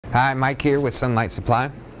Hi, Mike here with Sunlight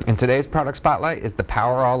Supply. And today's product spotlight is the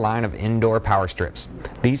PowerAll line of indoor power strips.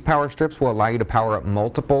 These power strips will allow you to power up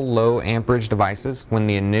multiple low amperage devices when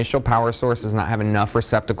the initial power source does not have enough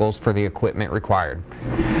receptacles for the equipment required.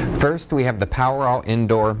 First, we have the PowerAll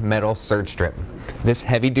Indoor Metal Surge Strip. This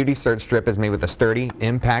heavy-duty surge strip is made with a sturdy,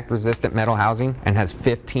 impact-resistant metal housing and has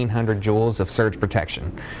 1,500 joules of surge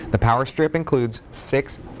protection. The power strip includes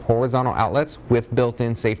 6 horizontal outlets with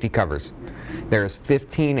built-in safety covers. There is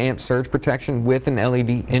 15 amp surge protection with an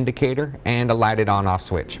LED indicator and a lighted on-off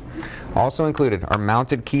switch. Also included are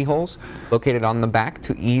mounted keyholes located on the back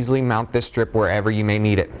to easily mount this strip wherever you may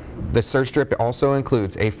need it. The surge strip also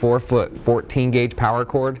includes a 4-foot 14-gauge power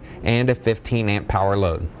cord and a 15 amp power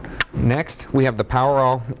load. Next, we have the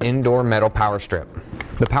PowerAll Indoor Metal Power Strip.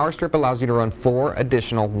 The power strip allows you to run 4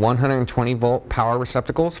 additional 120 volt power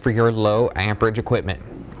receptacles for your low amperage equipment.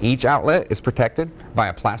 Each outlet is protected by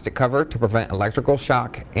a plastic cover to prevent electrical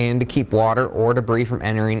shock and to keep water or debris from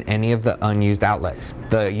entering any of the unused outlets.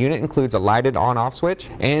 The unit includes a lighted on-off switch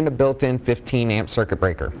and a built-in 15 amp circuit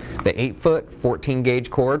breaker. The 8-foot 14-gauge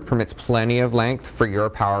cord permits plenty of length for your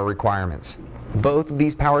power requirements. Both of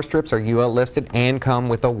these power strips are UL listed and come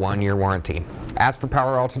with a 1-year warranty. Ask for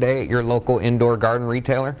PowerAll today at your local indoor garden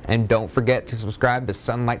retailer, and don't forget to subscribe to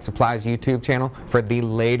Sunlight Supply's YouTube channel for the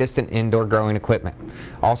latest in indoor growing equipment.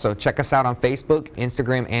 Also, check us out on Facebook,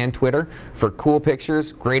 Instagram, and Twitter for cool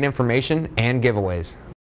pictures, great information, and giveaways.